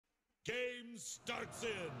Game starts in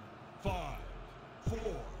 5, 4,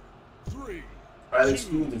 3. Alright, let's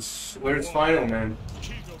do this. Where's final, man?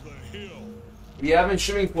 King of the hill. We have been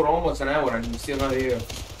shooting for almost an hour and he's still not here. Hill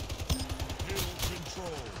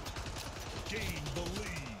control. Gain the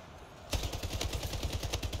lead.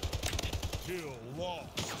 Hill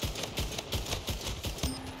lost.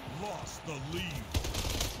 Lost the lead.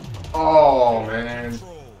 Oh, man.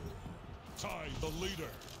 Control. Tied the leader.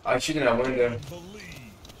 I shouldn't have went there. The lead.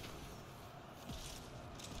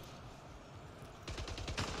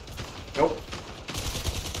 Nope.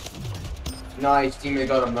 Nice, teammate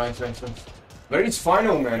got him. Nice. Where is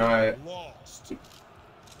final, man? Lost.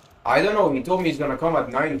 I don't know. He told me he's gonna come at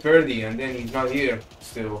 9:30 and then he's not here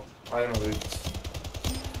still. I don't know.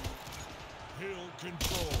 Hill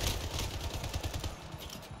control.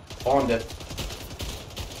 On that.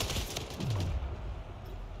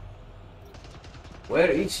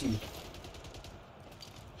 Where is he?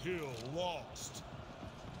 Hill lost.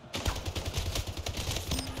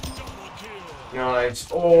 Double kill. Nice.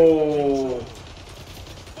 Oh. 5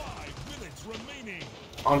 minutes remaining.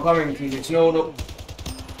 I'm coming, teammate. No. Hill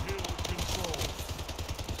control.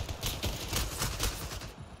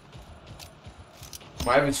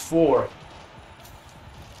 Mine is 4.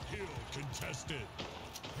 Hill contested.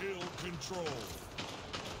 Hill control.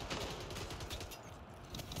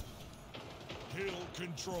 Hill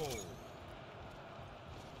control.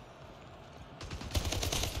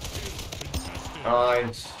 Hill contested.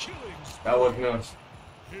 Nice. Killing That was nice.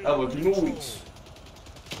 Hill That was control. nice.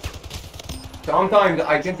 Sometimes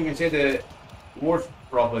I can't even say the word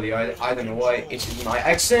properly. I don't know why. It's my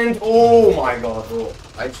accent. Oh my god, bro.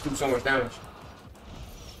 I just took so much damage.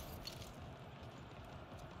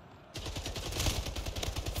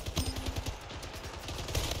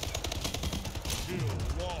 Hill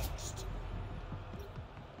lost.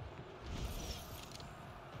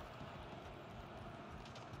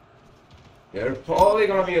 There are probably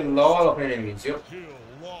gonna be a lot of enemies. Yep. Hill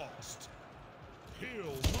lost.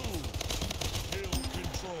 Hill move. Hill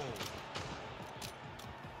control.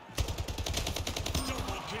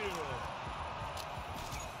 Double kill.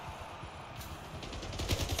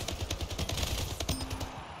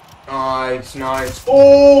 Nice.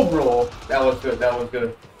 Oh, bro. That was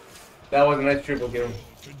good. That was a nice triple kill. Hill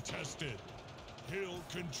contested. Hill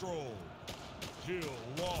control. Hill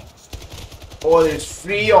lost. Oh, there's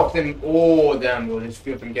 3 of them. Oh, damn, bro. There's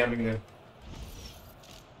 3 of them camping there.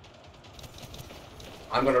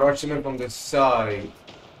 I'm gonna rush him in from the side.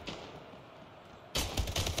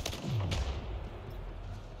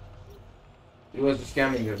 He was just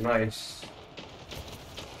camping there. Nice.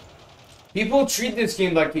 People treat this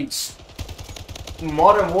game like it's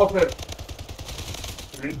Modern Warfare.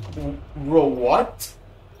 Bro, what?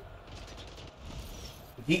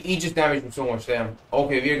 He just damaged me so much, damn.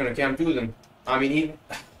 Okay, we're gonna camp 2 of them. I mean, he...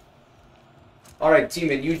 Alright,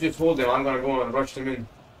 teammate, you just hold them. I'm gonna go and rush them in.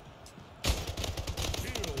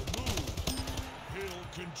 Hill move. Hill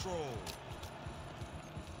control.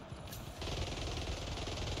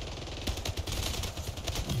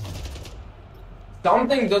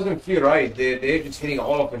 Something doesn't feel right. They're just hitting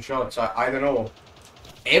all of the shots. I don't know.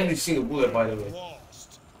 Every single bullet, by the way.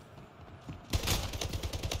 Lost.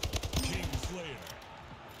 King Slayer.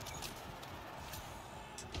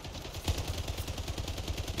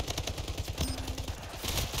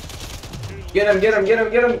 Get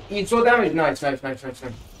him. He's so damaged. Nice. Hill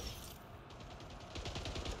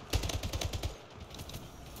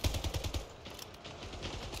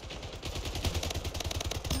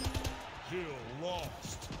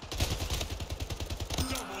lost.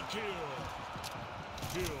 Double kill.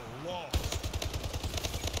 Hill lost.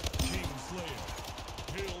 King Slayer.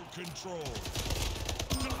 Hill control.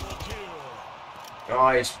 Double kill.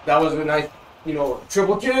 Nice. That was a nice,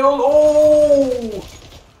 triple kill. Oh!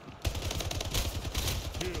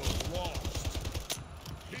 Hill lost.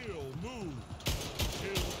 Hill moved.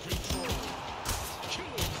 Hill control.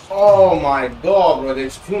 Killing. Oh my god, bro.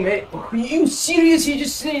 There's 2 men. Are you serious? He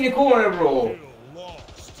just sitting in the corner, bro. Hill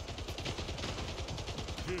lost.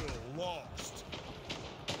 Hill lost.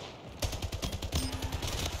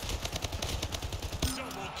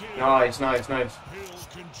 Double kill. Nice. Hill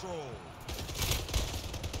control.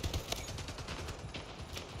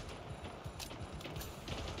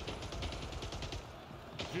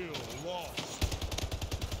 Hill lost.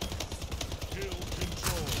 Hill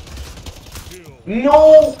control. Hill.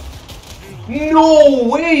 No! Hill No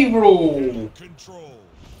way, bro! control.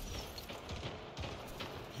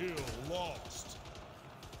 Hill lost.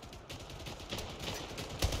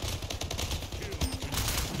 Hill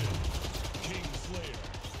contested. King Slayer.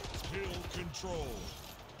 Hill control.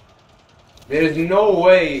 There is no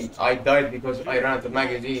way I died because I ran out of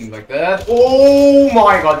magazine like that. Oh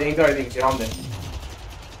my god, the entire thing is around it.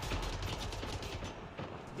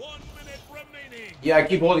 1 minute remaining. Yeah,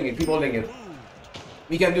 keep holding it, keep holding it.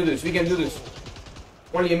 We can do this, we can do this.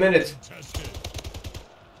 Only a minute. Contested.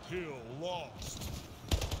 Kill lost.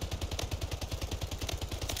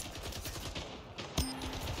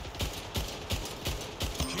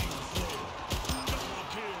 King full. Double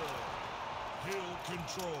kill. Hill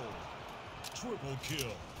control. Triple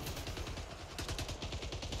kill.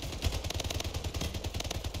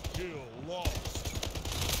 Kill lost.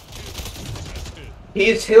 Kill contested.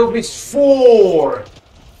 His health is 4.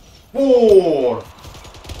 4. Kill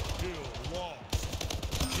lost.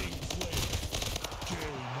 King flame.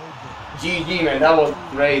 Game over. GG, man, that was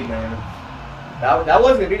great, man. That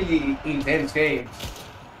was a really intense game.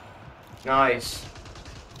 Nice.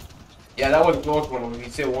 Yeah, that was a close one. We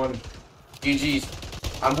still won. GG's.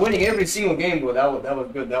 I'm winning every single game, bro. That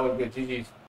was good. That was good. GG's.